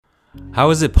How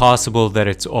is it possible that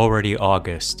it's already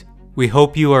August? We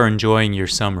hope you are enjoying your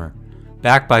summer.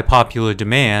 Backed by popular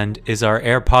demand is our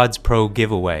AirPods Pro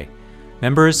giveaway.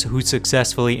 Members who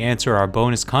successfully answer our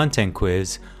bonus content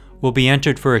quiz will be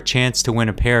entered for a chance to win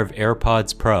a pair of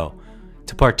AirPods Pro.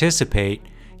 To participate,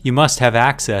 you must have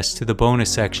access to the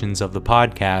bonus sections of the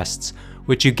podcasts,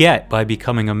 which you get by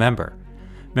becoming a member.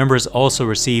 Members also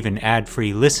receive an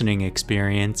ad-free listening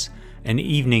experience, an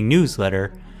evening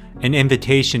newsletter, an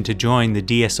invitation to join the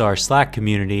DSR Slack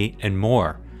community, and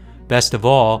more. Best of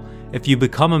all, if you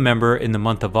become a member in the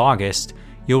month of August,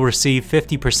 you'll receive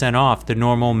 50% off the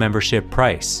normal membership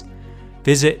price.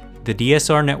 Visit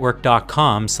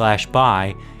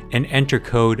thedsrnetwork.com/buy and enter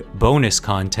code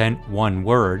BONUSCONTENT, one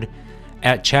word,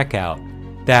 at checkout.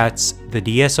 That's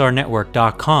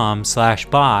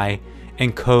thedsrnetwork.com/buy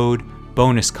and code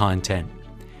BONUSCONTENT.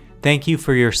 Thank you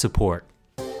for your support.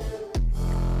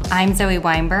 I'm Zoe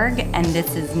Weinberg, and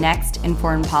this is Next in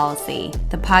Foreign Policy,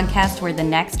 the podcast where the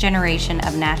next generation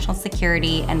of national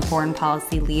security and foreign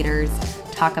policy leaders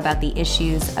talk about the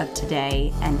issues of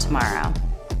today and tomorrow.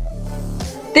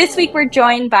 This week, we're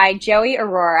joined by Joey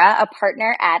Arora, a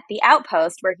partner at The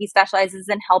Outpost, where he specializes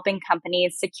in helping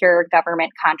companies secure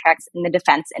government contracts in the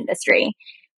defense industry.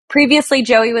 Previously,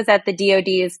 Joey was at the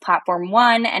DoD's Platform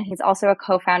One, and he's also a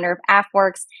co-founder of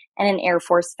AFWorks and an Air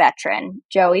Force veteran.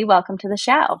 Joey, welcome to the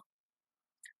show.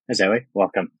 Hi, Zoe.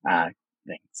 Welcome.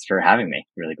 Thanks for having me.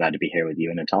 Really glad to be here with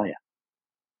you and Natalia.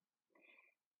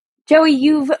 Joey,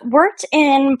 you've worked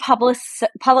in public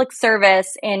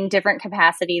service in different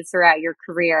capacities throughout your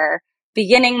career,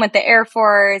 beginning with the Air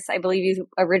Force. I believe you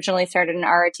originally started in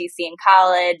ROTC in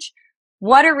college.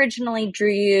 What originally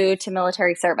drew you to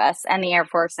military service and the Air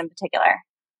Force in particular?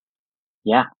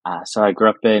 Yeah, so I grew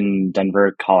up in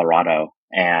Denver, Colorado,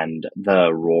 and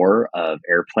the roar of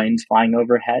airplanes flying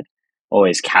overhead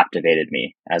always captivated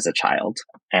me as a child,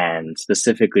 and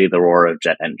specifically the roar of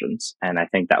jet engines. And I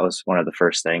think that was one of the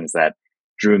first things that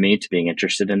drew me to being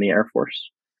interested in the Air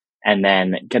Force. And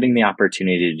then getting the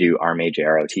opportunity to do Army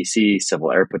JROTC,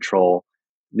 Civil Air Patrol,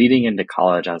 leading into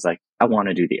college, I was like, I want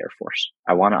to do the Air Force.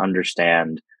 I want to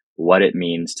understand what it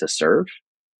means to serve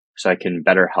so I can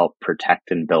better help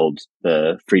protect and build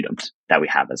the freedoms that we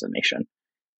have as a nation.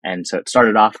 And so it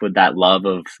started off with that love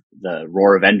of the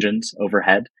roar of engines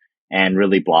overhead and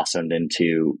really blossomed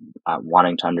into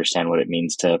wanting to understand what it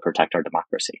means to protect our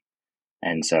democracy.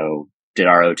 And so did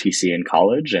our OTC in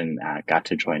college and got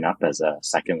to join up as a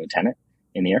second lieutenant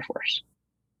in the Air Force.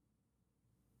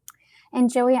 And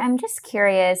Joey, I'm just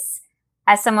curious,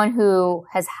 as someone who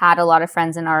has had a lot of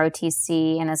friends in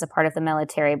ROTC and as a part of the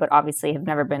military, but obviously have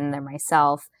never been there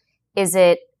myself, is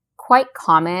it quite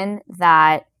common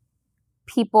that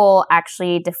people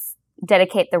actually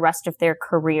dedicate the rest of their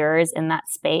careers in that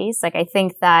space? Like, I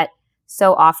think that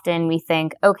so often we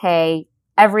think, okay,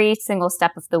 every single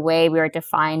step of the way we are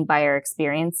defined by our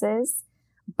experiences.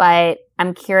 But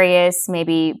I'm curious,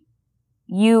 maybe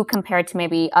you compared to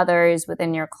maybe others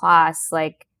within your class,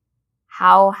 like,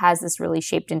 how has this really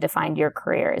shaped and defined your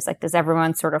careers? Like, does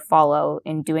everyone sort of follow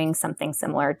in doing something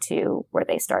similar to where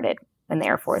they started in the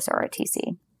Air Force or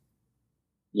ROTC?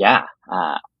 Yeah,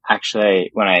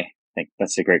 actually, I think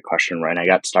that's a great question. When I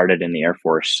got started in the Air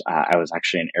Force, I was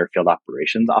actually an airfield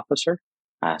operations officer.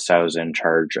 So I was in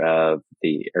charge of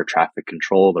the air traffic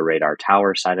control, the radar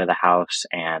tower side of the house,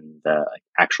 and the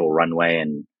actual runway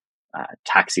and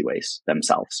taxiways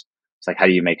themselves. It's like, how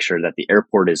do you make sure that the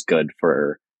airport is good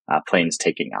for planes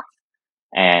taking off?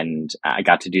 And I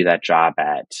got to do that job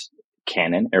at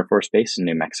Cannon Air Force Base in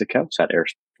New Mexico, so at Air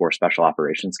Force Special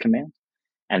Operations Command,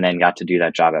 and then got to do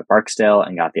that job at Barksdale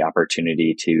and got the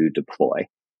opportunity to deploy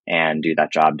and do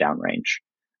that job downrange.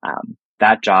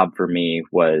 That job for me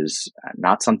was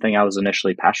not something I was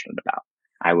initially passionate about.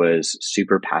 I was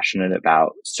super passionate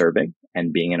about serving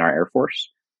and being in our Air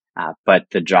Force, but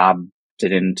the job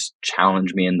didn't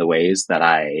challenge me in the ways that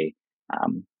I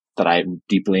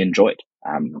deeply enjoyed.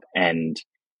 And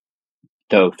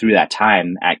though through that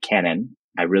time at Canon,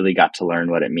 I really got to learn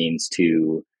what it means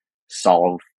to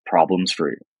solve problems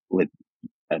with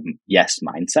a yes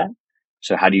mindset.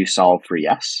 So how do you solve for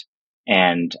yes?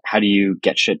 And how do you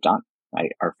get shit done?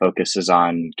 Our focus is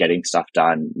on getting stuff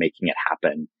done, making it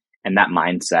happen. And that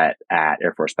mindset at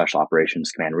Air Force Special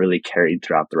Operations Command really carried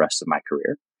throughout the rest of my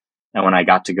career. And when I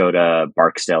got to go to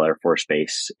Barksdale Air Force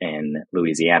Base in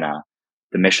Louisiana,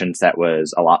 the mission set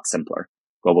was a lot simpler.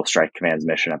 Global Strike Command's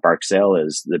mission at Barksdale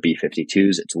is the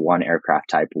B-52s. It's one aircraft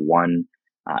type, one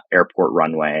airport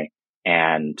runway,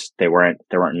 and there weren't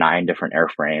 9 different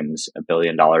airframes. $1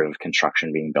 billion of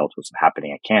construction being built was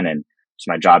happening at Cannon. So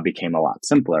my job became a lot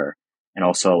simpler. and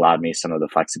also allowed me some of the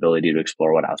flexibility to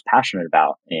explore what I was passionate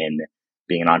about in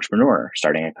being an entrepreneur,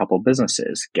 starting a couple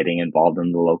businesses, getting involved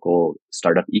in the local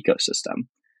startup ecosystem.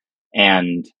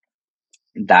 And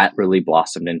that really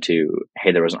blossomed into,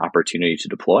 hey, there was an opportunity to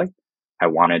deploy. I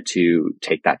wanted to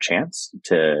take that chance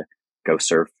to go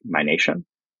serve my nation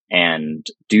and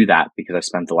do that because I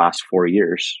spent the last 4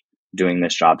 years doing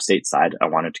this job stateside. I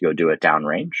wanted to go do it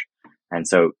downrange. And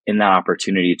so in that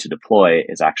opportunity to deploy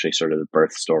is actually sort of the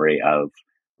birth story of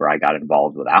where I got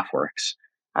involved with AFWorks.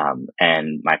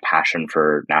 And my passion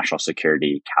for national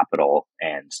security, capital,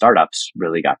 and startups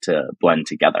really got to blend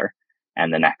together.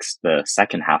 And the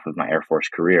second half of my Air Force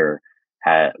career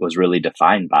was really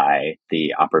defined by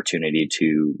the opportunity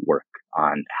to work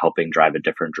on helping drive a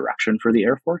different direction for the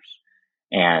Air Force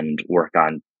and work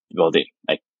on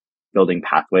building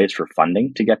pathways for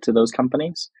funding to get to those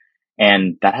companies.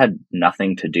 And that had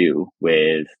nothing to do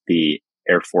with the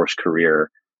Air Force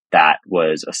career that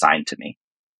was assigned to me.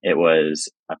 It was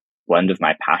a blend of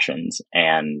my passions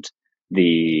and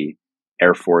the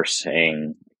Air Force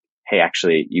saying, hey,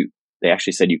 they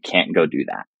actually said you can't go do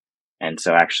that. And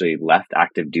so I actually left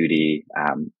active duty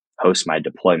post my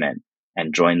deployment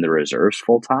and joined the reserves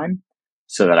full time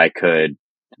so that I could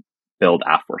build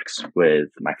AFWorks with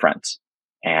my friends.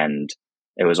 And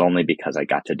it was only because I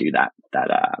got to do that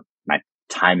my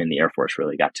time in the Air Force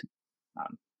really got to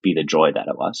be the joy that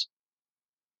it was.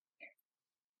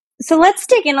 So let's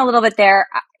dig in a little bit there.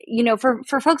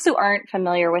 For folks who aren't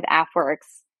familiar with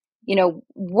AFWorks,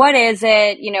 what is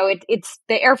it? It's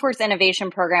the Air Force Innovation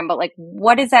Program, but like,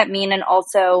 what does that mean? And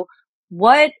also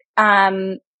what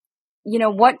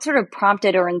sort of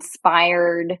prompted or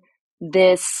inspired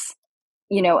this,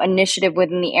 initiative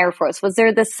within the Air Force? Was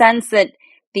there the sense that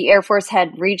the Air Force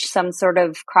had reached some sort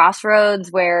of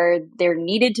crossroads where there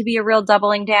needed to be a real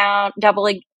doubling down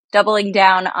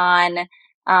on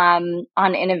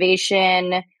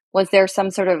innovation? Was there some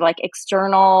sort of like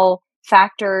external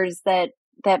factors that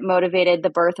motivated the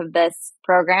birth of this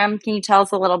program? Can you tell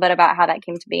us a little bit about how that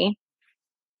came to be?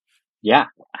 Yeah,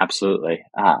 absolutely.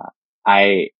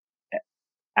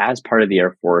 As part of the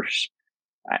Air Force,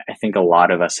 I think a lot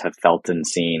of us have felt and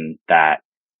seen that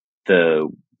the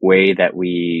way that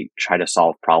we try to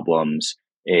solve problems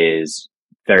is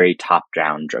very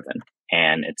top-down driven,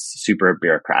 and it's super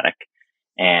bureaucratic.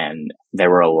 And there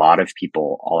were a lot of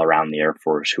people all around the Air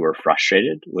Force who were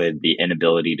frustrated with the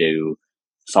inability to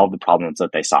solve the problems that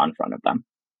they saw in front of them.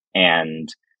 And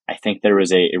I think there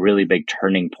was a really big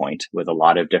turning point with a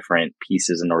lot of different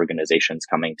pieces and organizations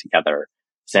coming together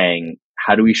saying,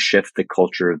 how do we shift the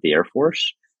culture of the Air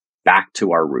Force back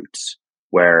to our roots,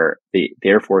 where the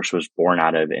Air Force was born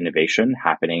out of innovation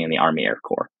happening in the Army Air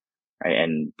Corps, right?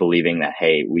 And believing that,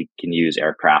 hey, we can use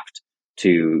aircraft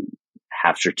to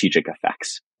have strategic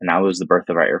effects. And that was the birth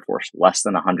of our Air Force less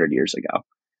than 100 years ago.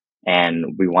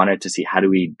 And we wanted to see, how do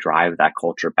we drive that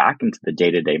culture back into the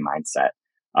day-to-day mindset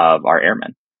of our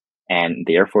airmen? And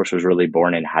the Air Force was really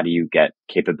born in, how do you get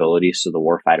capabilities to the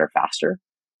warfighter faster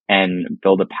and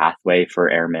build a pathway for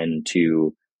airmen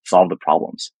to solve the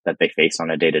problems that they face on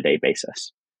a day-to-day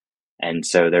basis. And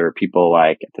so there were people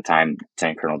like, at the time,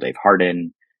 Lieutenant Colonel Dave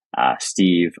Hardin,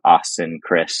 Steve, Austin,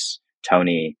 Chris,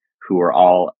 Tony, who were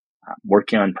all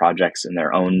working on projects in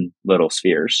their own little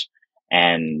spheres.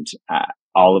 And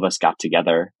all of us got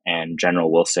together, and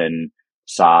General Wilson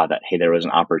saw that, hey, there was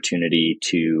an opportunity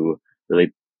to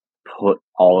really put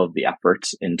all of the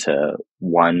efforts into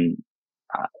one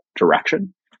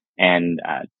direction. And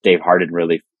Dave Hardin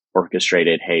really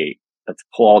orchestrated, hey, let's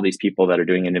pull all these people that are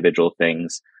doing individual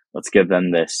things. Let's give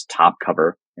them this top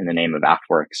cover in the name of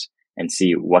AFWorks and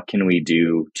see what can we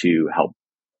do to help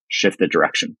shift the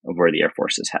direction of where the Air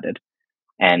Force is headed.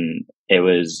 And it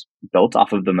was built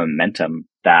off of the momentum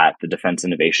that the Defense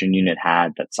Innovation Unit had,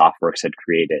 that SOFWorks had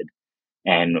created.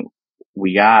 And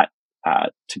we got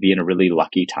to be in a really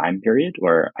lucky time period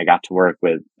where I got to work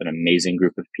with an amazing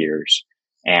group of peers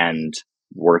and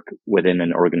work within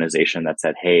an organization that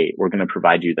said, hey, we're going to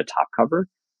provide you the top cover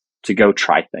to go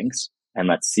try things, and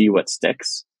let's see what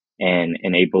sticks in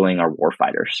enabling our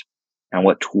warfighters, and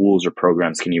what tools or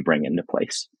programs can you bring into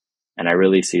place. And I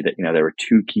really see that, there were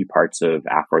two key parts of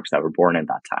AFWorks that were born at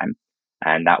that time.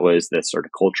 And that was the sort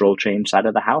of cultural change side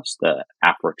of the house, the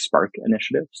AFWorks Spark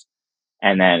initiatives.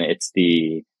 And then it's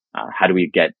the, how do we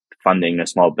get funding to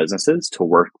small businesses to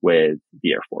work with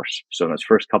the Air Force? So in those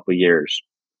first couple of years,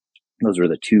 those were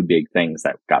the two big things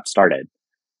that got started.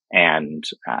 And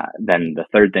then the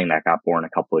third thing that got born a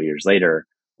couple of years later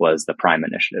was the Prime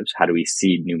initiatives. How do we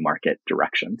seed new market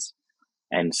directions?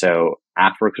 And so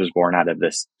AFWorks was born out of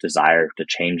this desire to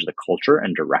change the culture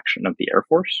and direction of the Air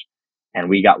Force And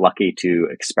we got lucky to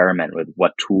experiment with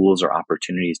what tools or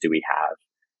opportunities do we have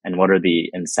and what are the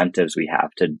incentives we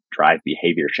have to drive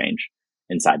behavior change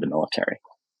inside the military.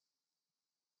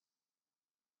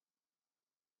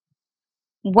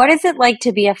 What is it like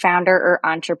to be a founder or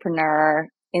entrepreneur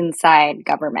inside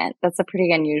government? That's a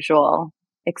pretty unusual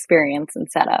experience and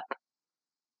setup.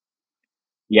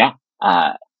 Yeah,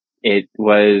 it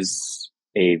was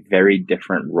a very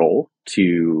different role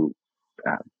to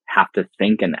have to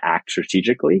think and act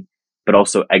strategically, but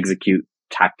also execute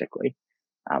tactically.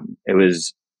 It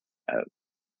was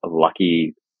a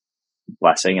lucky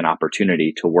blessing and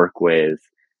opportunity to work with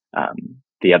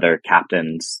the other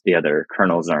captains, the other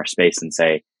colonels in our space and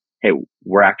say, hey,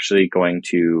 we're actually going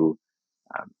to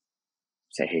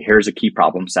say, hey, here's a key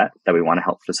problem set that we want to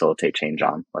help facilitate change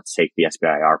on. Let's take the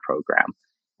SBIR program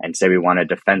and say we want to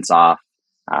defense off.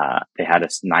 They had a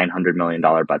 $900 million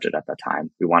budget at the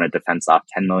time. We want to defense off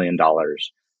 $10 million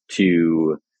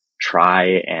to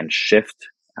try and shift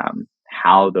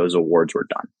how those awards were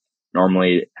done.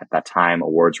 Normally, at that time,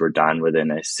 awards were done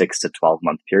within a 6 to 12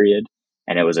 month period,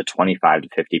 and it was a 25 to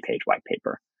 50 page white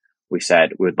paper. We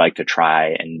said we'd like to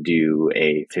try and do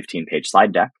a 15 page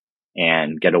slide deck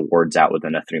and get awards out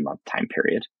within a 3 month time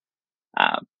period.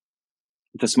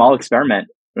 It's a small experiment.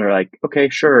 We were like, okay,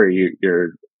 sure,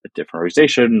 you're a different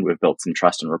organization. We've built some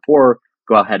trust and rapport.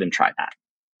 Go ahead and try that.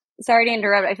 Sorry to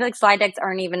interrupt. I feel like slide decks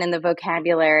aren't even in the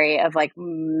vocabulary of like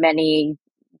many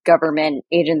government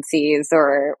agencies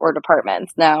or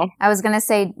departments. No, I was going to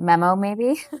say memo,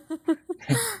 maybe.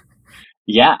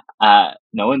 Yeah.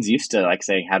 No one's used to like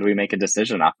saying, how do we make a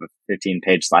decision off of 15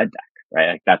 page slide deck,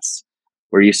 right? Like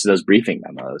we're used to those briefing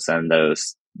memos and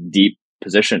those deep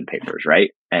position papers,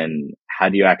 right? And how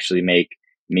do you actually make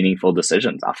meaningful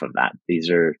decisions off of that?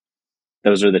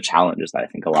 Those are the challenges that I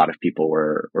think a lot of people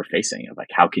were facing of like,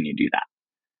 how can you do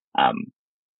that?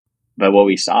 But what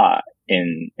we saw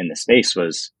in the space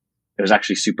was it was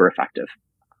actually super effective.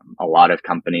 A lot of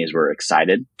companies were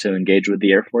excited to engage with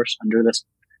the Air Force under this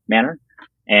manner.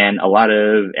 And a lot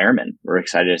of airmen were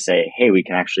excited to say, hey, we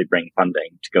can actually bring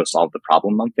funding to go solve the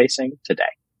problem I'm facing today.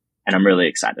 And I'm really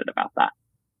excited about that.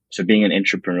 So being an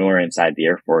entrepreneur inside the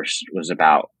Air Force was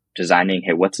about designing,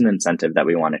 hey, what's an incentive that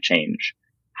we want to change?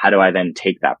 How do I then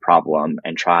take that problem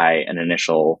and try an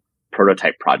initial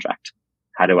prototype project?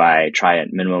 How do I try a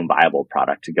minimum viable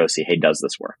product to go see, hey, does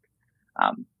this work?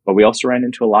 But we also ran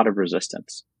into a lot of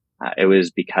resistance. It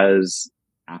was because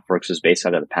AFWERX was based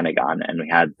out of the Pentagon and we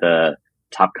had the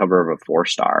top cover of a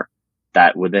 4-star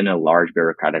that within a large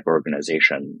bureaucratic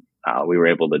organization, we were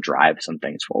able to drive some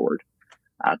things forward.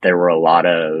 There were a lot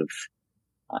of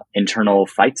internal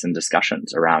fights and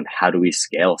discussions around how do we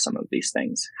scale some of these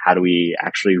things? How do we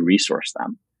actually resource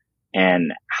them?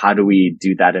 And how do we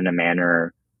do that in a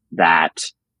manner that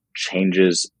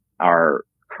changes our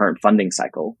current funding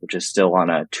cycle, which is still on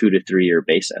a 2 to 3 year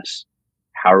basis?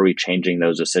 How are we changing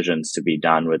those decisions to be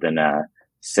done within a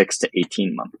 6 to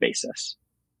 18 month basis?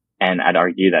 And I'd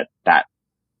argue that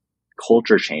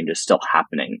culture change is still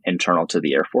happening internal to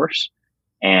the Air Force.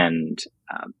 And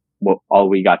all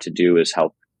we got to do is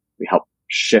help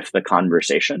shift the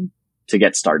conversation to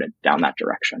get started down that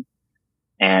direction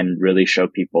and really show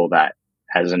people that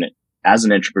as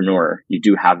an entrepreneur, you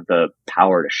do have the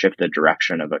power to shift the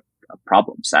direction of a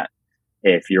problem set.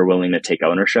 If you're willing to take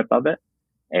ownership of it,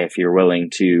 if you're willing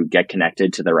to get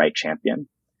connected to the right champion,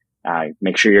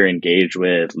 make sure you're engaged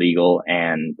with legal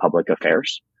and public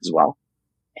affairs as well.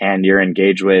 And you're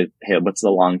engaged with, hey, what's the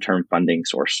long-term funding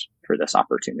source for this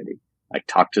opportunity? Like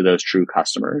talk to those true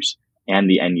customers and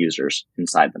the end users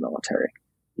inside the military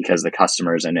because the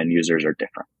customers and end users are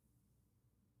different.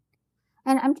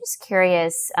 And I'm just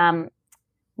curious,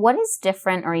 what is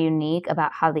different or unique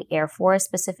about how the Air Force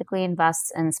specifically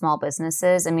invests in small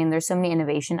businesses? I mean, there's so many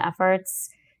innovation efforts.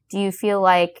 Do you feel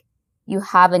like you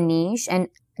have a niche, and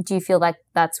do you feel like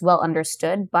that's well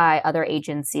understood by other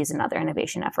agencies and other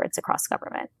innovation efforts across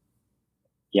government?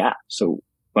 Yeah. So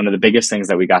one of the biggest things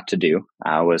that we got to do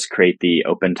was create the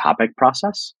open topic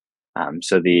process.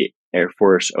 So the Air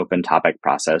Force open topic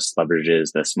process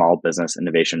leverages the Small Business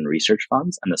Innovation Research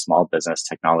Funds and the Small Business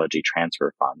Technology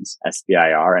Transfer Funds,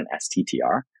 SBIR and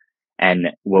STTR.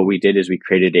 And what we did is we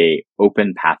created a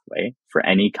open pathway for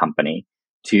any company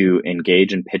to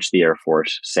engage and pitch the Air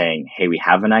Force saying, hey, we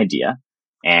have an idea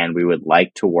and we would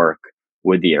like to work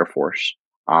with the Air Force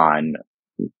on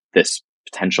this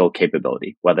potential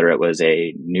capability, whether it was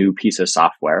a new piece of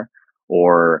software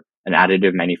or an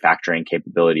additive manufacturing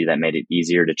capability that made it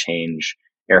easier to change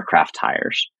aircraft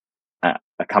tires.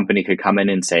 A company could come in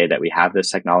and say that we have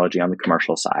this technology on the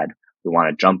commercial side. We want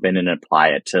to jump in and apply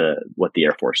it to what the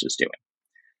Air Force is doing.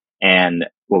 And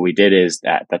what we did is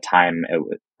at the time, it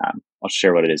was, I'll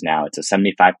share what it is now. It's a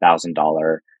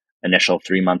 $75,000 initial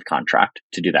 3-month contract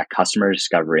to do that customer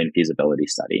discovery and feasibility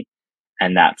study.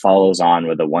 And that follows on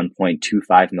with a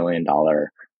 $1.25 million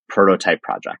prototype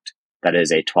project. That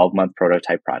is a 12-month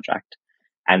prototype project.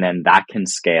 And then that can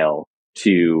scale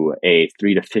to a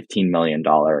 $3 to $15 million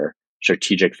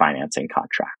strategic financing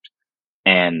contract.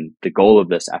 And the goal of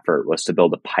this effort was to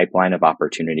build a pipeline of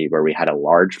opportunity where we had a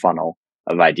large funnel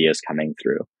of ideas coming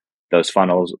through. Those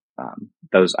funnels,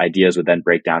 those ideas would then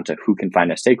break down to who can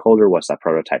find a stakeholder, what's that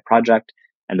prototype project.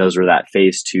 And those were that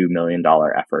phase $2 million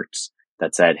efforts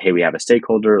that said, hey, we have a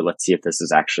stakeholder. Let's see if this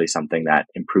is actually something that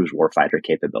improves warfighter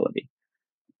capability.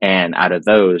 And out of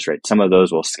those, right, some of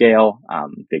those will scale.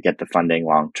 They get the funding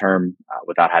long term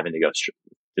without having to go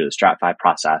through the StratFi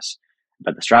process.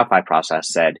 But the StratFi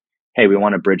process said, hey, we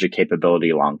want to bridge a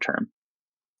capability long term.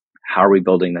 How are we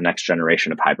building the next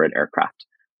generation of hybrid aircraft?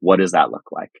 What does that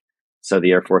look like? So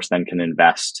the Air Force then can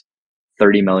invest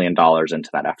 $30 million into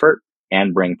that effort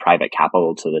and bring private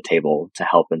capital to the table to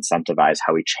help incentivize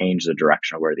how we change the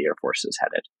direction of where the Air Force is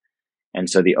headed. And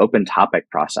so the open topic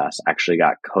process actually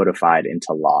got codified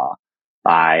into law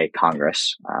by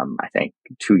Congress, I think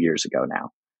 2 years ago now.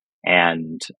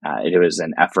 And it was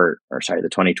an effort, the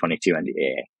 2022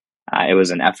 NDAA. It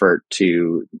was an effort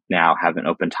to now have an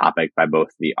open topic by both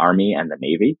the Army and the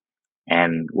Navy.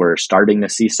 And we're starting to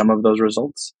see some of those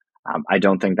results. I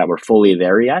don't think that we're fully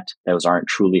there yet. Those aren't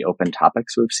truly open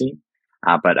topics we've seen.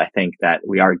 But I think that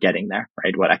we are getting there,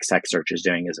 right? What XTech Search is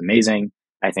doing is amazing.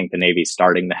 I think the Navy's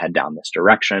starting to head down this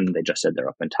direction. They just did their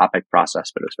open topic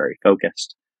process, but it was very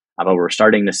focused. But we're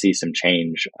starting to see some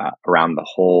change around the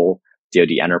whole DoD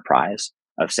enterprise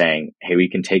of saying, hey, we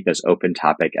can take this open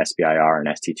topic SBIR and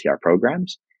STTR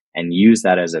programs and use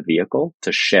that as a vehicle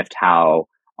to shift how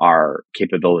our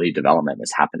capability development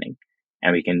is happening.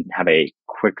 And we can have a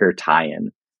quicker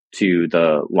tie-in to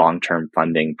the long-term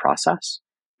funding process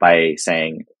by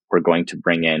saying we're going to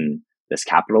bring in this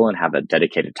capital and have a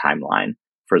dedicated timeline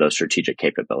for those strategic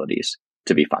capabilities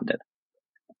to be funded.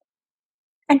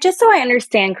 And just so I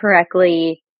understand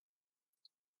correctly,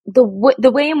 the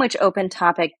way in which open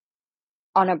topic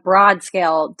on a broad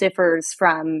scale differs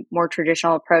from more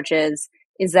traditional approaches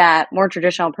is that more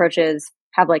traditional approaches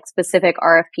have like specific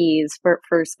RFPs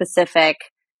for specific,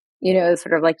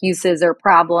 sort of like uses or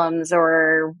problems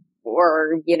or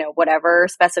whatever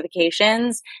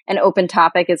specifications. And open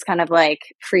topic is kind of like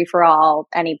free for all,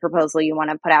 any proposal you want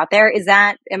to put out there.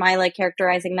 Am I like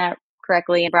characterizing that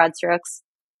correctly in broad strokes?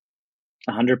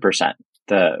 100%.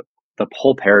 The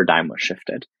whole paradigm was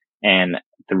shifted. And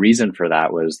the reason for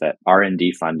that was that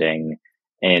R&D funding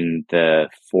in the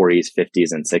 40s,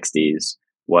 50s, and 60s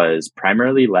was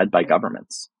primarily led by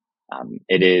governments.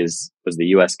 Was the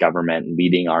US government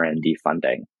leading R&D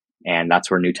funding. And that's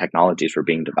where new technologies were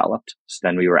being developed. So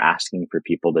then we were asking for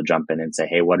people to jump in and say,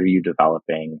 hey, what are you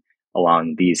developing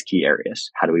along these key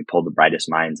areas? How do we pull the brightest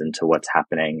minds into what's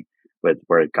happening with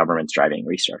where government's driving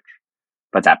research?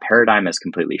 But that paradigm has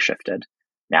completely shifted.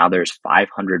 Now there's $500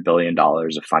 billion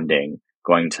of funding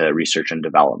going to research and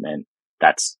development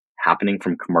that's happening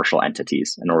from commercial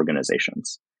entities and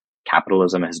organizations.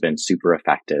 Capitalism has been super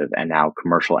effective, and now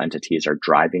commercial entities are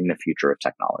driving the future of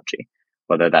technology.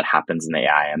 Whether that happens in the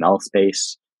AI/ML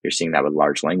space, you're seeing that with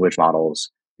large language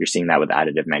models, you're seeing that with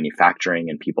additive manufacturing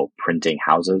and people printing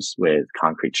houses with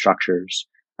concrete structures.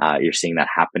 You're seeing that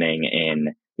happening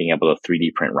in being able to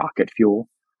 3D print rocket fuel.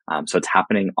 So it's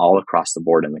happening all across the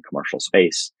board in the commercial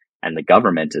space, and the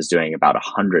government is doing about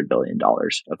 $100 billion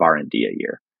of R&D a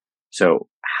year. So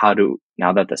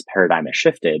now that this paradigm has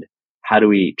shifted, how do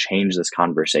we change this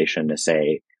conversation to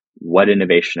say what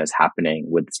innovation is happening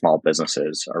with small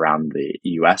businesses around the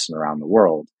US and around the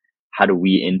world? How do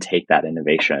we intake that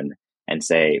innovation and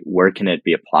say, where can it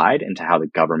be applied into how the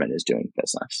government is doing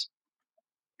business?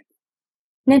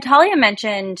 Natalia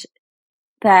mentioned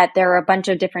that there are a bunch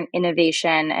of different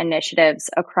innovation initiatives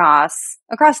across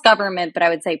government, but I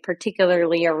would say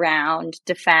particularly around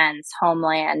defense,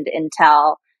 homeland,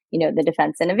 intel, the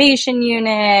Defense Innovation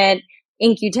Unit,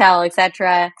 InQtel,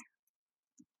 etc.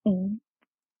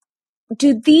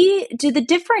 Do the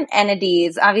different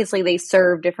entities, obviously they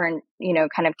serve different,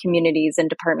 kind of communities and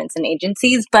departments and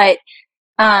agencies, but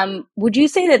would you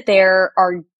say that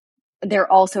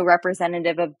they're also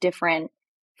representative of different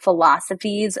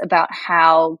philosophies about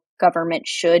how government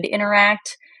should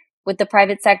interact with the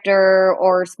private sector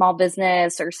or small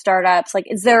business or startups? Like,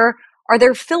 are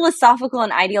there philosophical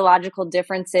and ideological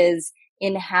differences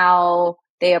in how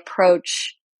they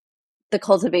approach the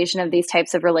cultivation of these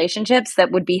types of relationships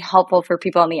that would be helpful for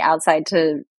people on the outside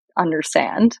to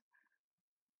understand?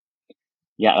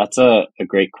 Yeah, that's a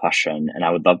great question. And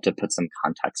I would love to put some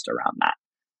context around that.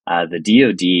 The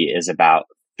DoD is about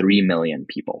 3 million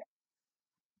people.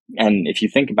 And if you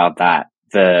think about that,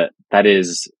 that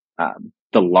is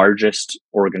the largest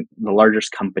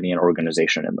company and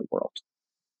organization in the world.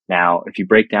 Now, if you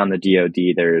break down the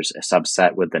DoD, there's a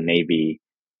subset with the Navy,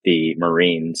 the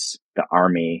Marines, the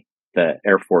Army, the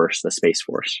Air Force, the Space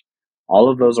Force. All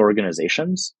of those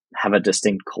organizations have a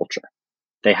distinct culture.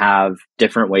 They have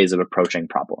different ways of approaching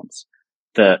problems.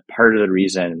 The part of the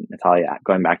reason, Natalia,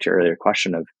 going back to your earlier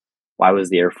question of why was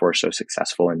the Air Force so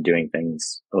successful in doing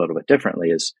things a little bit differently,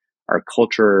 is our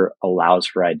culture allows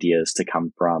for ideas to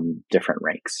come from different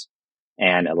ranks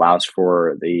and allows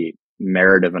for the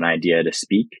merit of an idea to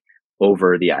speak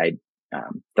over the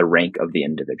rank of the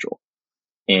individual.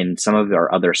 In some of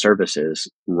our other services,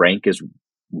 rank is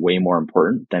way more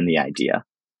important than the idea.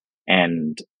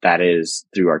 And that is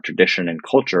through our tradition and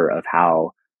culture of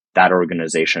how that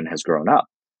organization has grown up.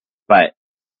 But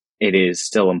it is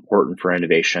still important for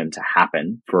innovation to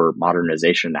happen, for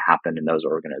modernization to happen in those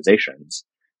organizations.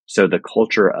 So the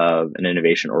culture of an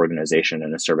innovation organization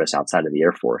and a service outside of the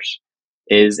Air Force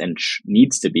is and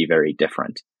needs to be very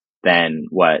different than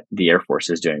what the Air Force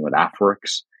is doing with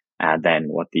AFWERX, than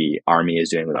what the Army is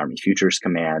doing with Army Futures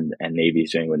Command and Navy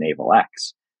is doing with Naval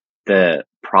X. The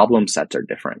problem sets are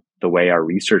different. The way our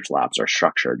research labs are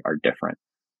structured are different.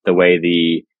 The way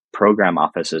the program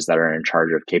offices that are in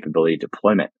charge of capability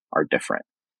deployment are different.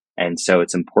 And so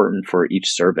it's important for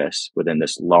each service within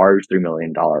this large $3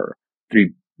 million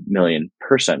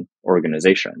person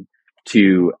organization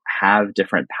to have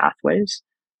different pathways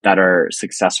that are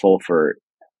successful for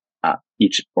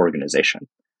each organization.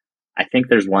 I think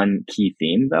there's one key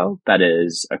theme, though, that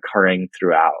is occurring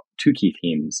throughout, two key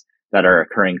themes that are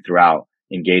occurring throughout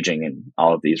engaging in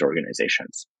all of these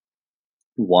organizations.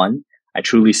 One, I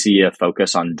truly see a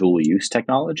focus on dual use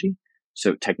technology.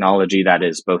 So technology that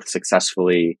is both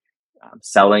successfully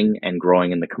selling and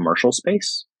growing in the commercial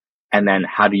space. And then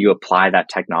how do you apply that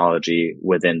technology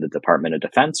within the Department of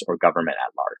Defense or government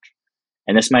at large?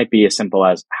 And this might be as simple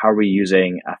as how are we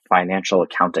using a financial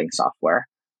accounting software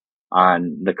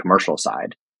on the commercial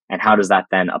side? And how does that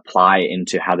then apply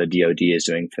into how the DoD is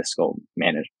doing financial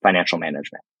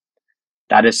management?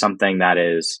 That is something that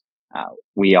is,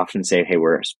 we often say, hey,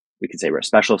 we could say we're a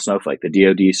special snowflake. The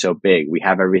DoD is so big. We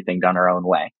have everything done our own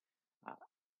way.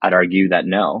 I'd argue that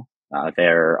no,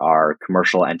 there are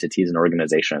commercial entities and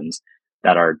organizations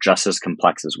that are just as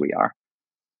complex as we are.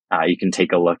 You can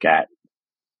take a look at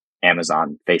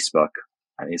Amazon, Facebook,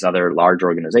 and these other large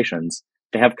organizations.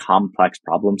 They have complex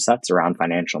problem sets around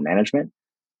financial management.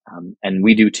 And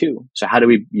we do too. So how do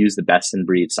we use the best in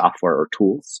breed software or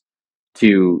tools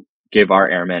to give our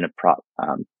airmen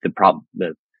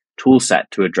the tool set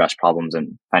to address problems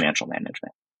in financial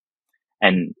management?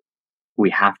 And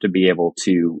we have to be able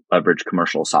to leverage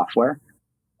commercial software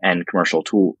and commercial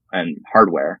tool and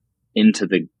hardware into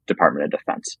the Department of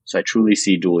Defense. So I truly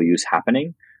see dual use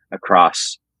happening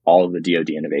across all of the DoD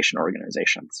innovation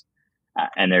organizations.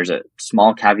 And there's a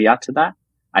small caveat to that.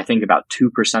 I think about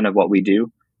 2% of what we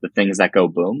do, the things that go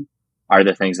boom, are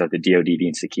the things that the DoD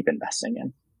needs to keep investing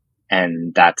in.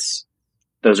 And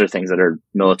those are things that are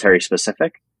military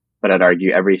specific, but I'd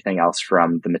argue everything else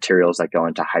from the materials that go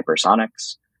into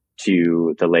hypersonics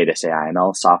to the latest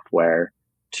AI/ML software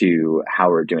to how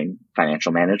we're doing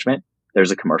financial management,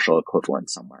 there's a commercial equivalent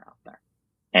somewhere out there.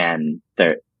 And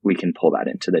we can pull that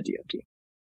into the DoD.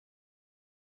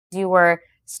 You were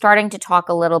starting to talk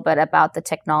a little bit about the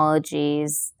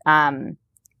technologies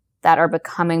that are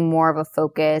becoming more of a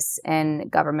focus in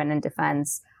government and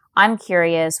defense. I'm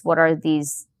curious, what are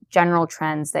these general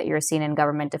trends that you're seeing in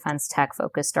government defense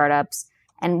tech-focused startups?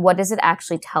 And what does it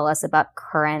actually tell us about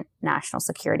current national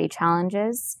security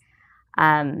challenges?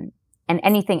 And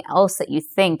anything else that you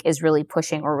think is really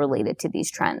pushing or related to these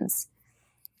trends?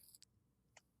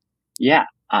 Yeah,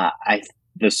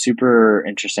 the super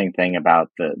interesting thing about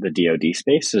the DoD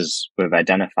space is we've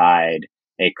identified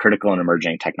a critical and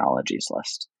emerging technologies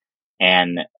list.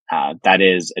 And that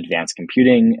is advanced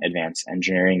computing, advanced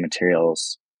engineering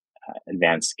materials,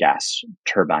 advanced gas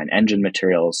turbine engine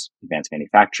materials, advanced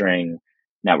manufacturing,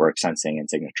 network sensing and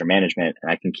signature management.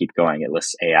 And I can keep going. It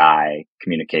lists AI,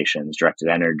 communications, directed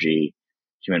energy,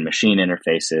 human machine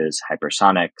interfaces,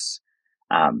 hypersonics.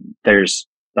 There's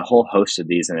the whole host of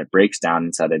these, and it breaks down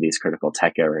inside of these critical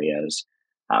tech areas.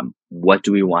 What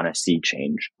do we want to see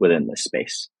change within this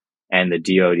space? And the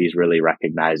DoD is really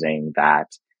recognizing that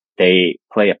they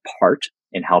play a part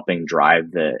in helping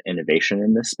drive the innovation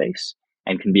in this space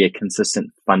and can be a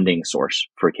consistent funding source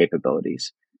for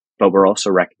capabilities. But we're also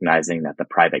recognizing that the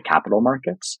private capital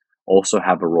markets also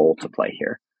have a role to play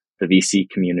here. The VC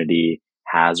community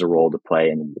has a role to play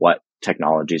in what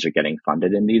technologies are getting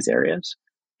funded in these areas.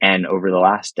 And over the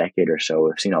last decade or so,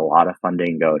 we've seen a lot of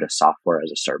funding go to software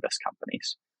as a service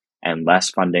companies and less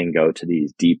funding go to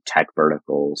these deep tech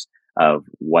verticals of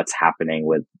what's happening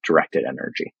with directed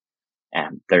energy.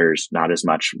 And there's not as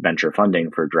much venture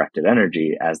funding for directed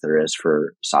energy as there is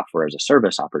for software as a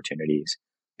service opportunities,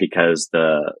 because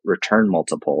the return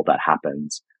multiple that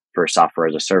happens for software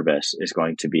as a service is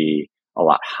going to be a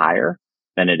lot higher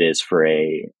than it is for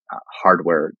a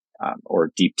hardware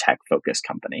or deep tech focused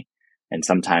company. And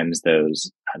sometimes the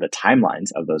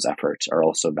timelines of those efforts are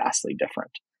also vastly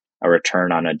different. A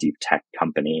return on a deep tech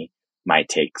company might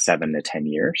take 7 to 10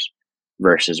 years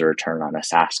versus a return on a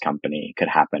SaaS company could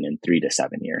happen in 3 to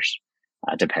 7 years,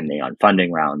 depending on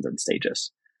funding rounds and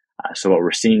stages. So what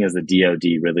we're seeing is the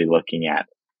DoD really looking at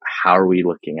how are we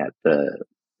looking at the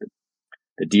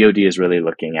DoD is really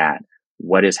looking at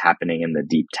what is happening in the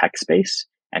deep tech space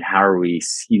and how are we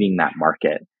seeding that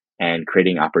market and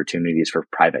creating opportunities for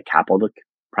private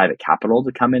capital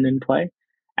to come in and play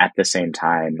at the same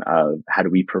time of how do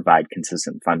we provide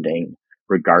consistent funding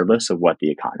regardless of what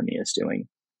the economy is doing.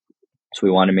 So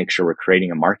we want to make sure we're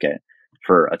creating a market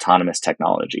for autonomous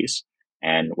technologies.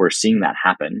 And we're seeing that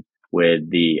happen with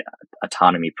the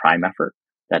autonomy prime effort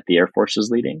that the Air Force is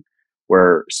leading.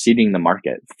 We're seeding the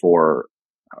market for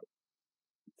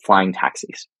flying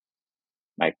taxis.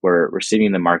 Like we're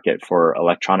seeding the market for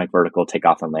electronic vertical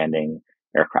takeoff and landing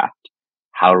aircraft.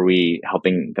 How are we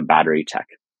helping the battery tech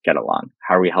get along?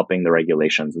 How are we helping the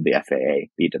regulations of the FAA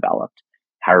be developed?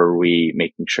 How are we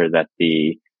making sure that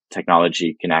the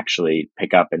technology can actually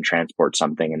pick up and transport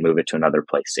something and move it to another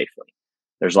place safely?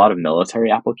 There's a lot of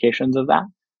military applications of that,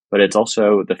 but it's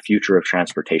also the future of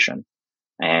transportation.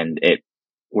 And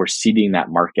we're seeding that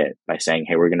market by saying,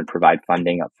 hey, we're going to provide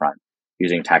funding up front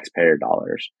using taxpayer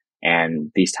dollars.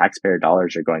 And these taxpayer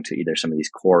dollars are going to either some of these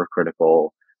core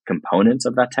critical components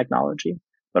of that technology,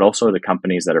 but also the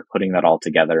companies that are putting that all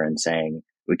together and saying,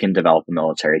 we can develop a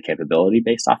military capability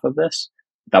based off of this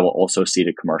that will also seed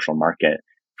a commercial market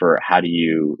for how do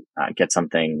you get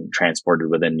something transported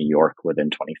within New York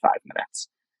within 25 minutes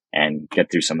and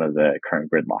get through some of the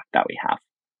current gridlock that we have.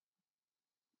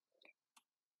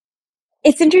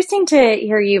 It's interesting to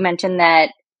hear you mention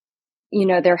that,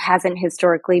 there hasn't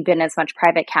historically been as much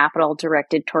private capital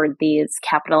directed toward these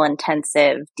capital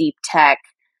intensive, deep tech,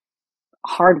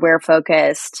 hardware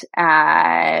focused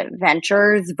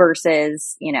ventures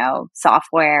versus,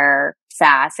 software,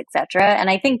 SaaS, etc. And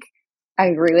I think I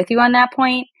agree with you on that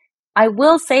point. I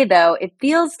will say though, it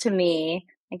feels to me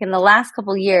like in the last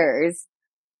couple of years,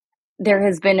 there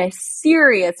has been a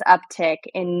serious uptick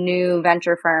in new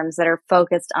venture firms that are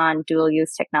focused on dual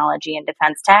use technology and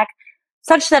defense tech,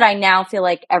 such that I now feel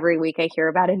like every week I hear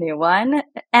about a new one.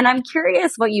 And I'm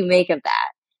curious what you make of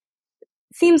that.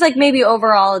 Seems like maybe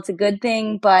overall it's a good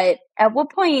thing, but at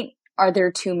what point are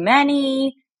there too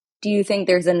many? Do you think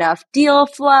there's enough deal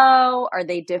flow? Are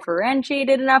they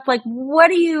differentiated enough? Like, what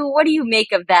do you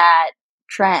make of that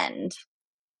trend?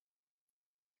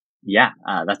 Yeah,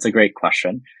 that's a great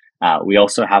question. We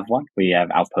also have one. We have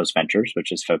Outpost Ventures,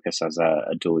 which is focused as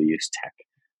a dual use tech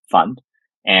fund.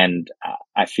 And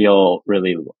I feel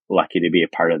really lucky to be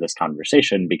a part of this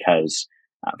conversation because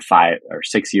 5 or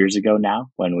 6 years ago now,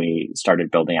 when we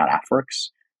started building out AFWorks,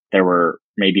 there were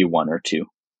maybe 1 or 2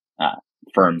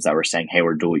 firms that were saying, hey,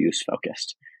 we're dual use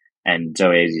focused. And so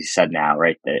as you said now,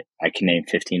 right, that I can name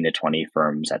 15 to 20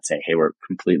 firms that say, hey, we're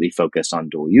completely focused on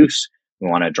dual use. We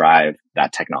want to drive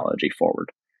that technology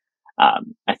forward.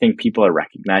 I think people are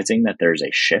recognizing that there's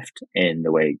a shift in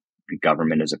the way the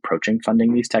government is approaching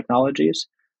funding these technologies,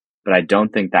 but I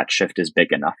don't think that shift is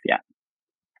big enough yet.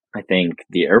 I think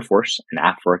the Air Force and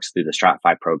AFWorks through the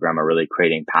Strat5 program are really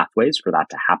creating pathways for that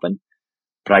to happen,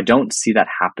 but I don't see that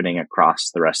happening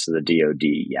across the rest of the DoD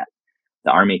yet.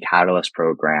 The Army Catalyst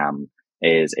program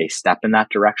is a step in that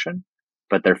direction,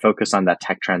 but they're focused on that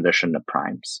tech transition to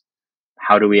primes.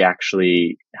 How do we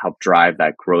actually help drive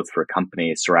that growth for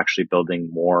companies? So we're actually building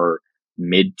more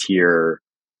mid-tier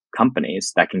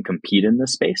companies that can compete in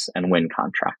this space and win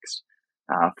contracts.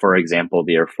 For example,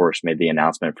 the Air Force made the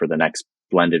announcement for the next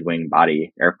blended wing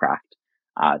body aircraft.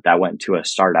 That went to a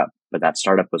startup, but that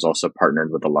startup was also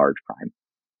partnered with a large prime.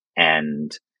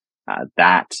 And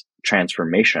that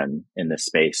transformation in this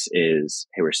space is,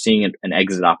 hey, we're seeing an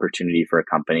exit opportunity for a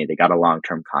company. They got a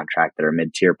long-term contract. They're a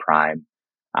mid-tier prime.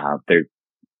 They're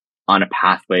on a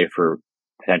pathway for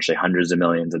potentially hundreds of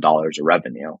millions of dollars of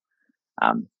revenue.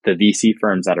 The VC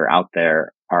firms that are out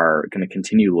there are going to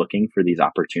continue looking for these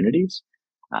opportunities.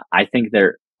 I think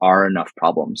there are enough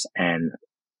problems, and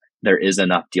there is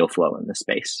enough deal flow in the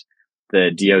space. The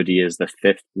DoD is the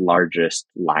fifth largest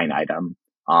line item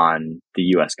on the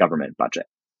US government budget.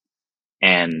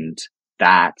 And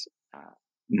that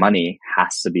money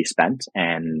has to be spent,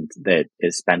 and that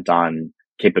is spent on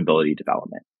capability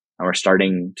development. And we're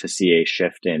starting to see a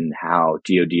shift in how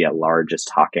DoD at large is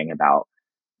talking about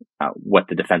what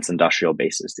the defense industrial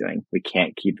base is doing. We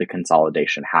can't keep the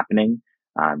consolidation happening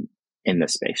in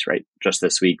this space, right? Just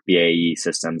this week, BAE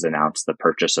Systems announced the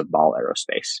purchase of Ball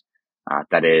Aerospace.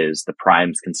 That is the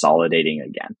primes consolidating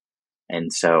again.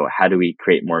 And so how do we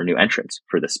create more new entrants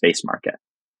for the space market?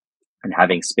 And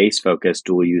having space-focused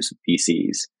dual-use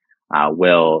VCs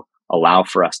will allow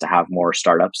for us to have more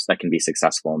startups that can be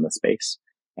successful in the space.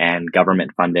 And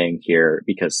government funding here,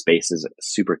 because space is a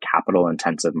super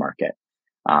capital-intensive market,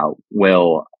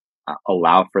 will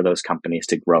allow for those companies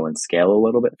to grow and scale a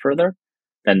little bit further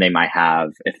than they might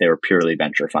have if they were purely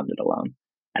venture funded alone.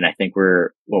 And I think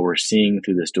what we're seeing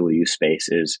through this dual use space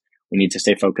is we need to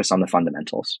stay focused on the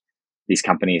fundamentals. These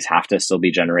companies have to still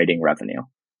be generating revenue.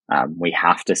 We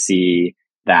have to see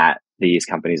that these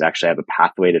companies actually have a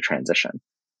pathway to transition.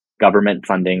 Government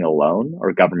funding alone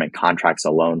or government contracts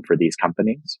alone for these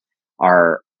companies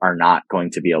are not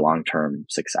going to be a long-term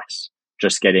success.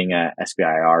 Just getting a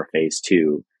SBIR phase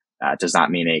 2 does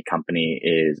not mean a company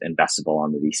is investable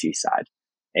on the VC side.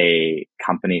 A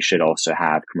company should also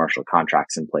have commercial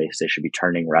contracts in place. They should be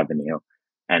turning revenue.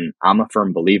 And I'm a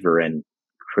firm believer in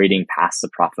creating paths to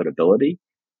profitability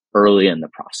early in the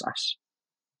process.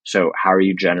 So how are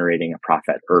you generating a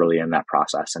profit early in that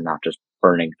process and not just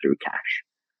burning through cash?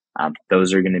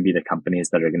 Those are going to be the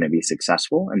companies that are going to be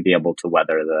successful and be able to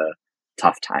weather the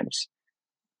tough times.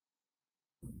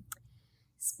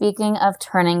 Speaking of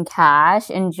turning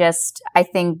cash and just, I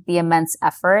think, the immense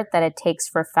effort that it takes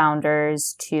for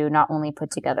founders to not only put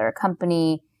together a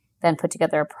company, then put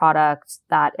together a product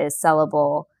that is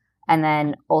sellable, and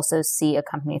then also see a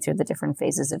company through the different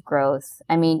phases of growth.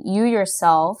 I mean, you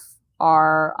yourself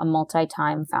are a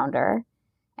multi-time founder,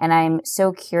 and I'm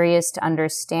so curious to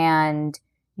understand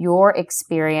your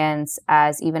experience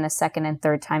as even a second and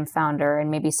third time founder,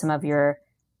 and maybe some of your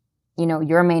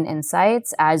main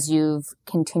insights as you've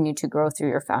continued to grow through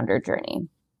your founder journey.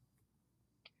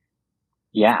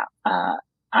 Yeah.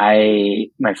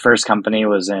 My first company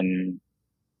was in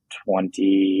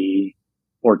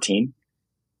 2014,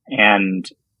 and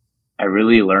I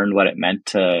really learned what it meant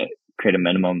to create a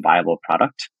minimum viable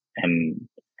product. And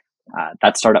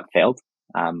that startup failed.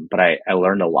 But I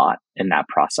learned a lot in that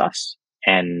process.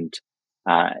 And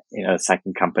the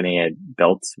second company I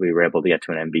built, we were able to get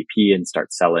to an MVP and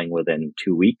start selling within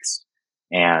 2 weeks,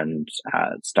 and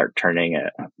start turning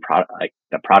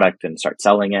the product and start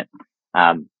selling it.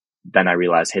 Then I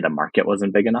realized, hey, the market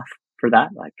wasn't big enough for that.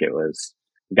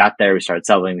 We got there, we started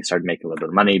selling, we started making a little bit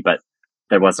of money, but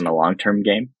there wasn't a long-term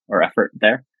game or effort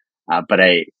there. But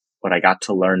what I got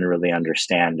to learn and really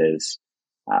understand is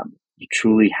you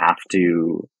truly have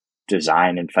to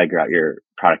design and figure out your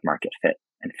product market fit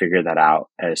and figure that out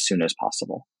as soon as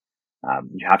possible.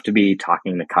 You have to be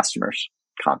talking to customers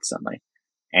constantly,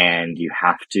 and you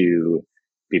have to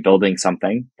be building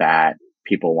something that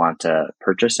people want to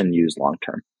purchase and use long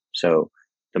term. So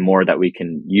the more that we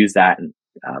can use that and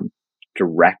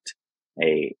direct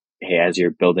hey, as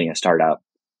you're building a startup,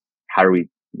 how are we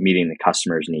meeting the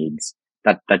customer's needs?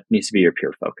 That needs to be your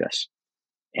pure focus.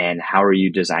 And how are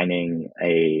you designing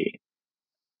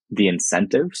the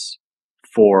incentives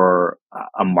for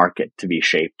a market to be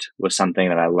shaped was something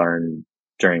that I learned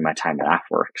during my time at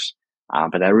AFWorks.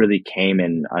 But that really came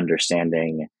in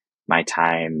understanding my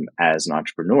time as an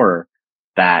entrepreneur,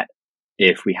 that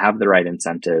if we have the right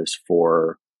incentives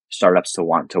for startups to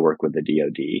want to work with the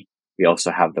DoD, we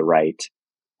also have the right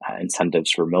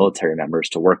incentives for military members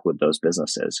to work with those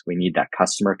businesses. We need that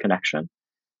customer connection.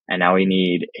 And now we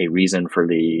need a reason for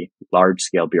the large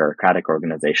scale bureaucratic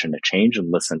organization to change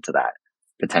and listen to that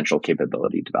potential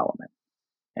capability development.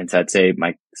 And so I'd say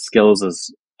my skills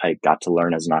as I got to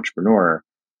learn as an entrepreneur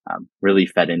really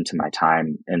fed into my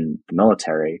time in the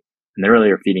military. And they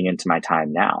really are feeding into my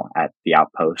time now at the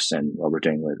Outpost and what we're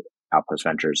doing with Outpost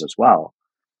Ventures as well.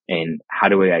 And how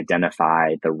do we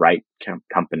identify the right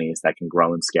companies that can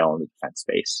grow and scale in the defense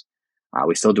space?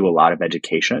 We still do a lot of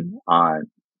education on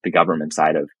the government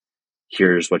side of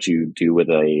here's what you do with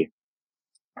a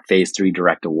phase 3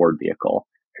 direct award vehicle.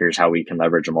 Here's how we can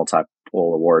leverage a multiple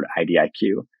award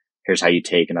IDIQ. Here's how you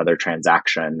take another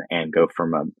transaction and go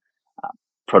from a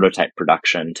prototype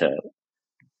production to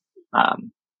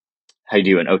how you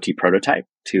do an OT prototype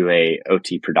to a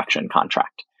OT production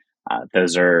contract.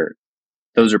 Those are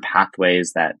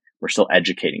pathways that we're still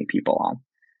educating people on.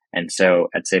 And so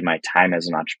I'd say my time as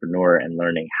an entrepreneur and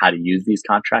learning how to use these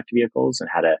contract vehicles and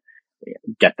how to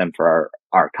get them for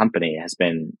our company has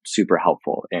been super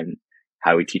helpful in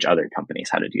how we teach other companies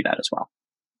how to do that as well.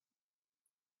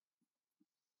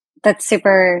 That's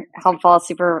super helpful,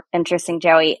 super interesting,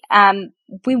 Joey. I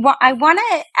want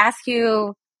to ask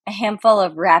you a handful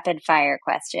of rapid fire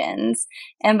questions.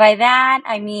 And by that,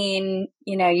 I mean,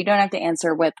 you don't have to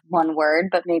answer with one word,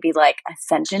 but maybe like a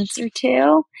sentence or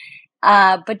two.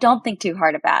 But don't think too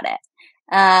hard about it.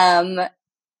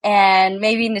 And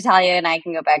maybe Natalia and I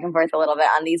can go back and forth a little bit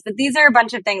on these, but these are a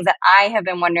bunch of things that I have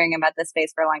been wondering about this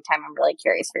space for a long time. I'm really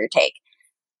curious for your take.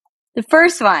 The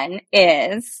first one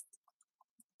is,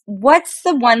 what's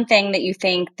the one thing that you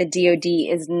think the DoD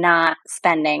is not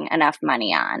spending enough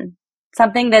money on?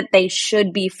 Something that they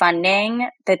should be funding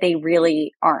that they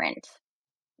really aren't?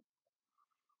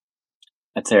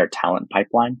 I'd say our talent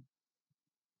pipeline.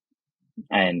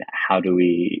 And how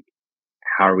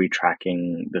are we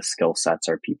tracking the skill sets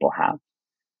our people have,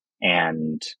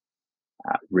 and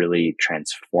really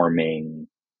transforming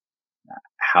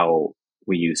how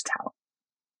we use talent.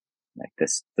 Like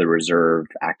the reserve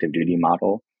active duty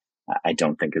model, I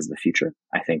don't think is the future.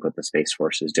 I think what the Space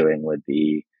Force is doing with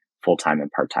the full-time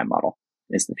and part-time model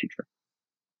is the future.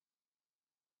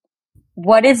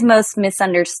 What is most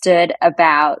misunderstood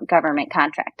about government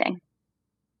contracting?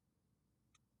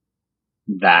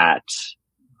 That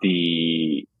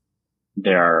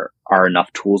there are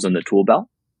enough tools in the tool belt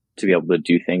to be able to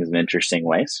do things in interesting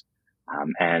ways,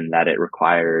 and that it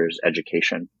requires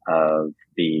education of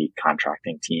the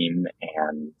contracting team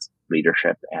and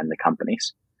leadership and the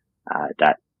companies,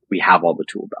 that we have all the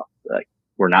tool belt. Like,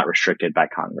 we're not restricted by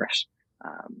Congress.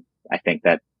 I think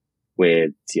that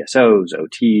with CSOs,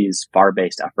 OTs,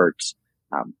 FAR-based efforts,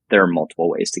 there are multiple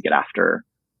ways to get after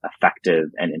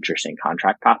effective and interesting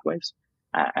contract pathways.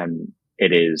 And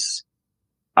it is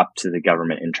up to the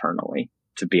government internally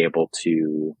to be able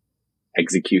to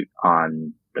execute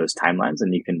on those timelines.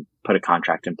 And you can put a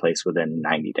contract in place within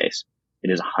 90 days. It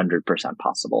is 100%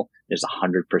 possible. It is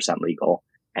 100% legal.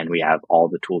 And we have all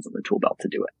the tools in the tool belt to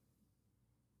do it.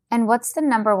 And what's the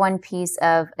number one piece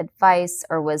of advice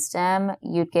or wisdom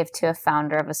you'd give to a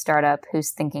founder of a startup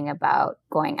who's thinking about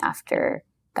going after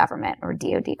government or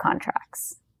DoD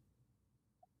contracts?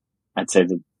 I'd say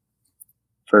the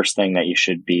first thing that you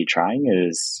should be trying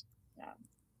is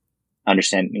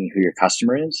understanding who your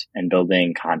customer is and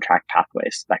building contract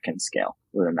pathways that can scale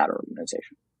within that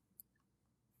organization.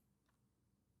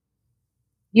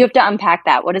 You have to unpack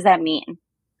that. What does that mean?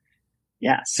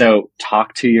 Yeah. So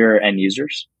talk to your end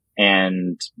users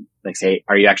and say,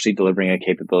 are you actually delivering a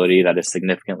capability that is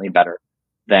significantly better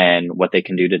than what they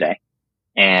can do today?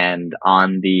 And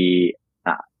on the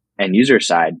end user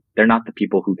side, they're not the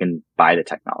people who can buy the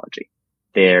technology.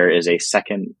 There is a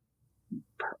second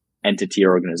entity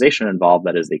or organization involved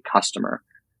that is the customer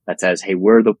that says, hey,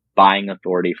 we're the buying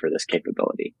authority for this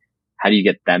capability. How do you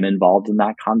get them involved in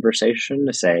that conversation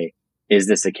to say, is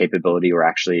this a capability we're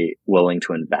actually willing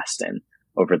to invest in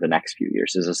over the next few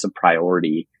years? Is this a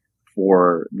priority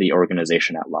for the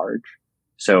organization at large?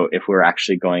 So if we're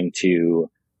actually going to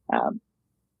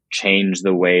change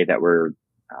the way that we're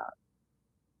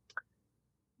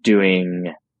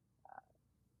doing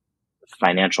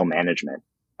financial management,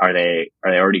 are they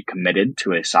already committed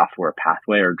to a software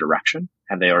pathway or direction?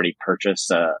 Have they already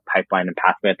purchased a pipeline and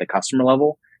pathway at the customer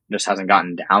level? It just hasn't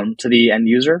gotten down to the end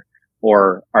user?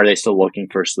 Or are they still looking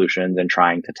for solutions and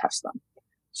trying to test them?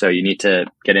 So you need to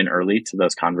get in early to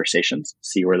those conversations,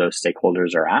 see where those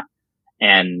stakeholders are at.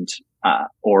 And,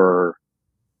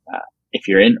 if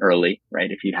you're in early,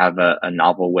 right, if you have a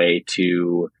novel way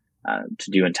to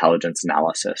do intelligence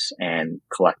analysis and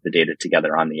collect the data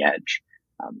together on the edge,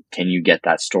 can you get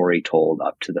that story told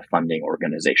up to the funding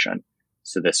organization?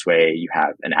 So this way you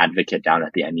have an advocate down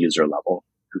at the end user level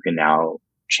who can now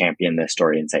champion this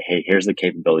story and say, hey, here's the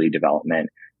capability development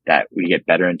that we get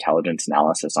better intelligence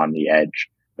analysis on the edge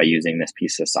by using this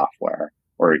piece of software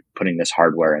or putting this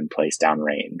hardware in place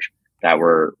downrange, that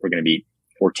we're going to be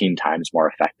 14 times more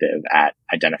effective at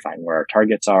identifying where our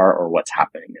targets are or what's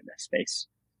happening in this space.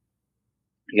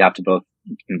 You have to both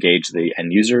engage the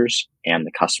end users and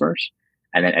the customers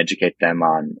and then educate them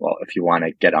on, well, if you want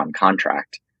to get on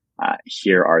contract,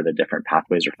 here are the different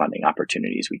pathways or funding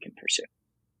opportunities we can pursue.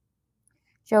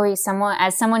 Joey,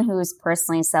 as someone who's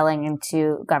personally selling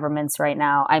into governments right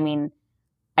now, I mean,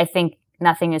 I think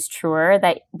nothing is truer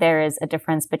that there is a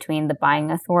difference between the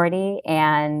buying authority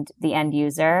and the end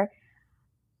user.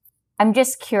 I'm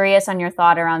just curious on your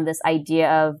thought around this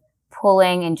idea of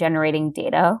pulling and generating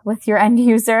data with your end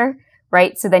user,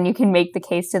 right? So then you can make the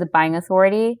case to the buying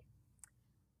authority.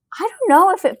 I don't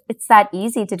know if it's that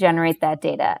easy to generate that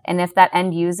data, and if that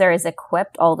end user is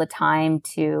equipped all the time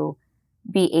to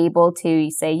be able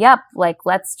to say, yep, like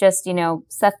let's just,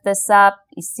 set this up,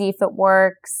 you see if it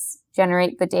works,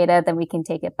 generate the data, then we can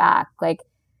take it back. Like,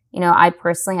 I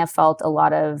personally have felt a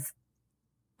lot of,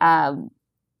 I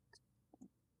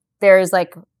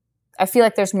feel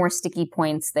like there's more sticky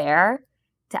points there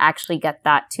to actually get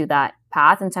that to that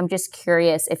path. And so I'm just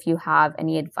curious if you have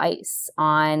any advice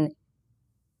on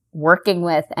working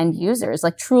with end users,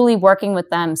 like truly working with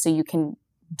them so you can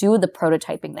do the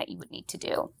prototyping that you would need to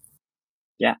do.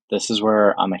 Yeah, this is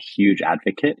where I'm a huge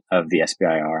advocate of the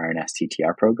SBIR and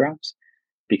STTR programs,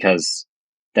 because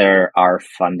there are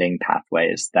funding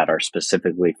pathways that are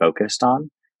specifically focused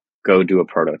on go do a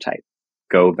prototype,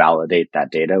 go validate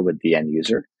that data with the end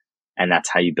user, and that's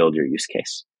how you build your use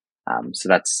case. So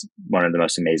that's one of the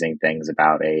most amazing things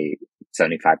about a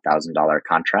 $75,000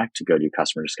 contract to go do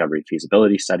customer discovery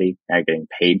feasibility study. Now you're getting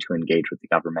paid to engage with the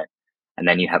government. And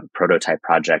then you have a prototype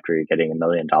project where you're getting $1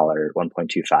 million,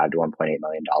 $1.25 to $1.8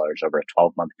 million over a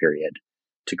 12-month period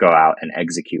to go out and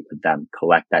execute with them,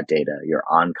 collect that data. You're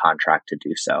on contract to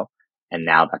do so. And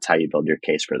now that's how you build your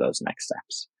case for those next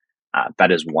steps.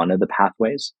 That is one of the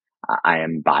pathways. I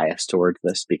am biased towards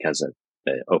this because of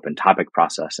the open topic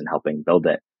process and helping build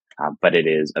it. But it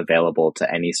is available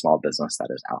to any small business that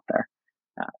is out there.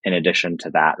 In addition to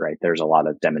that, right, there's a lot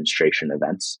of demonstration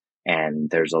events,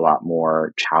 and there's a lot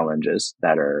more challenges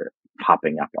that are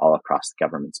popping up all across the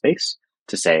government space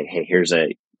to say, hey, here's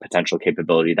a potential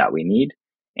capability that we need,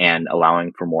 and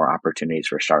allowing for more opportunities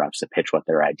for startups to pitch what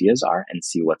their ideas are and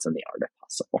see what's in the art if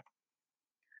possible.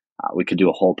 We could do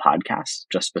a whole podcast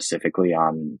just specifically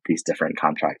on these different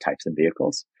contract types and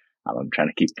vehicles. I'm trying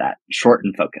to keep that short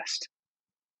and focused.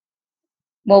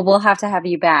 Well, we'll have to have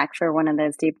you back for one of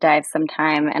those deep dives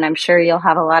sometime. And I'm sure you'll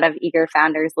have a lot of eager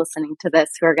founders listening to this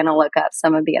who are going to look up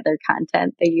some of the other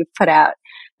content that you've put out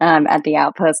at the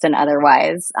Outpost and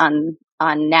otherwise on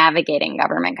navigating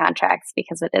government contracts,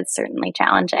 because it is certainly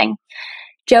challenging.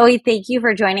 Joey, thank you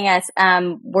for joining us.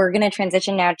 We're going to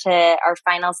transition now to our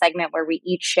final segment where we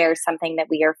each share something that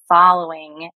we are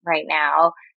following right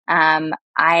now.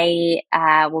 I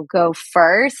will go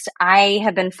first. I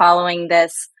have been following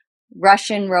this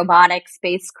Russian robotic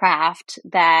spacecraft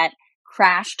that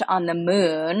crashed on the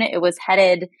moon. It was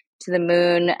headed to the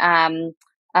moon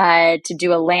to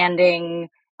do a landing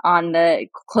on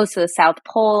close to the South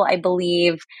Pole, I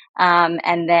believe.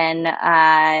 And then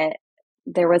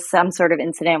there was some sort of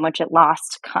incident in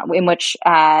which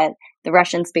the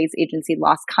Russian Space Agency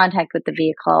lost contact with the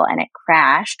vehicle and it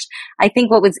crashed. I think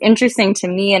what was interesting to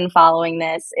me in following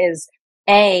this is,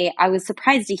 I was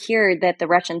surprised to hear that the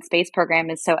Russian space program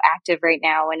is so active right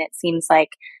now, and it seems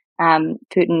like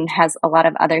Putin has a lot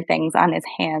of other things on his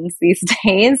hands these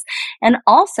days. And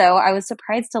also, I was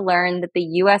surprised to learn that the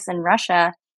US and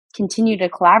Russia continue to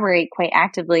collaborate quite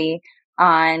actively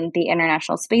on the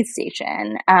International Space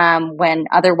Station, when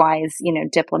otherwise,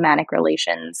 diplomatic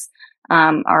relations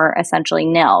are essentially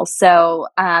nil. So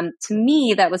to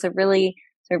me, that was a really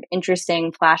sort of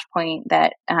interesting flashpoint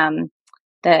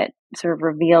that sort of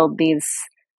revealed these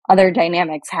other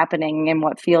dynamics happening in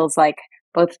what feels like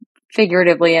both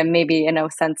figuratively and maybe in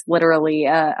a sense literally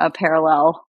a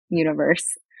parallel universe.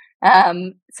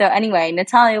 So anyway,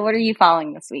 Natalia, what are you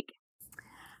following this week?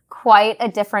 Quite a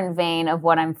different vein of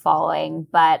what I'm following,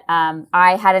 but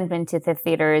I hadn't been to the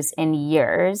theaters in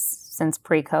years since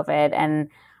pre-COVID, and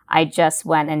I just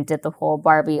went and did the whole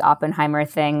Barbie Oppenheimer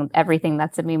thing, everything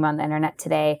that's a meme on the internet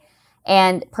today.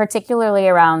 And particularly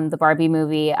around the Barbie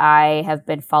movie, I have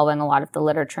been following a lot of the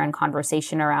literature and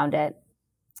conversation around it.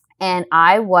 And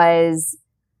I was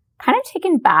kind of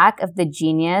taken back of the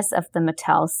genius of the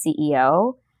Mattel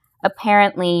CEO.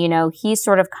 Apparently, he's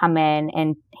sort of come in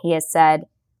and he has said,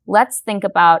 let's think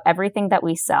about everything that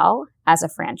we sell as a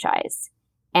franchise.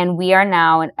 And we are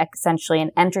now essentially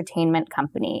an entertainment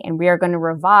company. And we are going to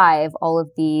revive all of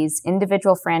these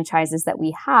individual franchises that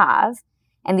we have.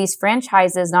 And these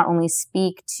franchises not only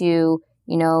speak to,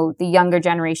 the younger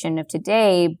generation of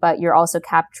today, but you're also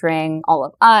capturing all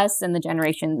of us and the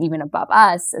generation even above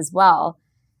us as well.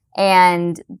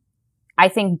 And I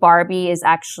think Barbie is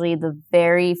actually the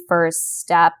very first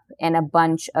step in a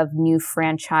bunch of new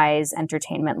franchise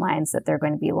entertainment lines that they're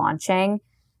going to be launching.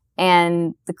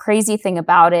 And the crazy thing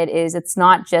about it is it's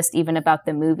not just even about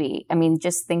the movie. I mean,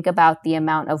 just think about the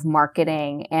amount of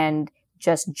marketing and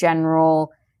just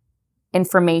general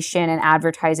information and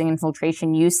advertising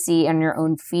infiltration you see in your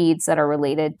own feeds that are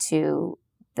related to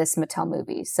this Mattel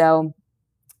movie. So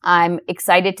I'm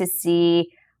excited to see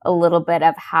a little bit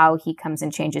of how he comes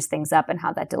and changes things up and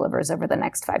how that delivers over the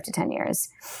next 5 to 10 years.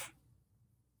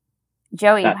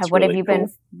 Joey, That's what have really you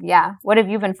cool. what have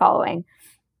you been following?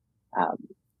 Um,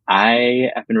 I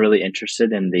have been really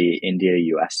interested in the India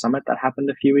US summit that happened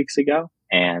a few weeks ago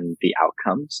and the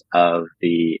outcomes of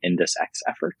the Indus X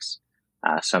efforts.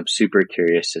 So I'm super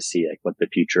curious to see like what the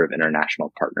future of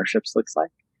international partnerships looks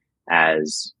like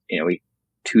as,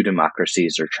 two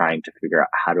democracies are trying to figure out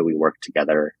how do we work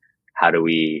together? How do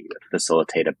we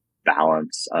facilitate a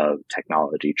balance of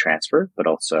technology transfer, but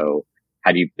also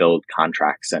how do you build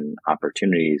contracts and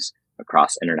opportunities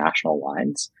across international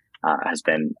lines? Has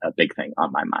been a big thing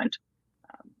on my mind.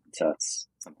 So it's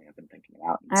something I've been thinking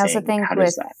about and I also seeing think how with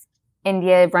does that.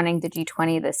 India running the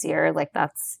G20 this year, like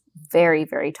that's very,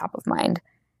 very top of mind.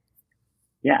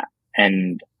 Yeah.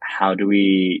 And how do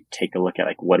we take a look at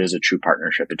like what does a true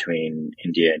partnership between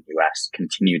India and US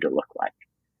continue to look like?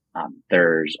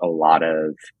 There's a lot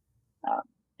of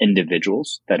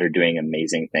individuals that are doing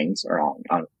amazing things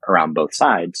around both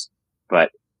sides, but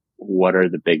what are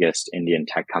the biggest Indian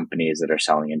tech companies that are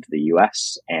selling into the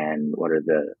US and what are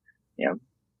the,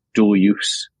 dual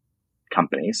use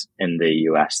companies in the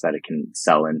US that it can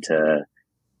sell into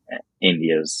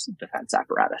India's defense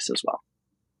apparatus as well.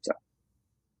 So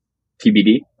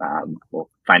TBD, we'll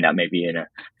find out maybe in a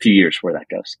few years where that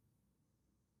goes.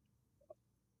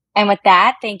 And with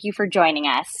that, thank you for joining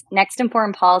us. Next in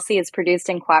Foreign Policy is produced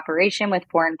in cooperation with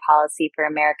Foreign Policy for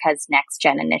America's Next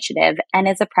Gen initiative and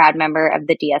is a proud member of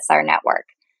the DSR network.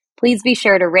 Please be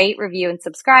sure to rate, review, and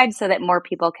subscribe so that more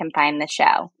people can find the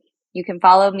show. You can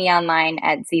follow me online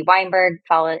at Z Weinberg,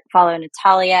 follow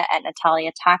Natalia at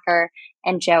Natalia Tucker,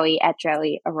 and Joey at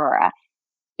Joey Arora.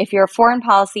 If you're a foreign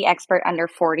policy expert under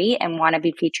 40 and want to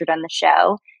be featured on the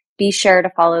show, be sure to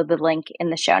follow the link in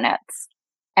the show notes.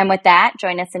 And with that,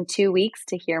 join us in 2 weeks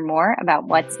to hear more about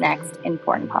what's next in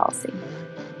foreign policy.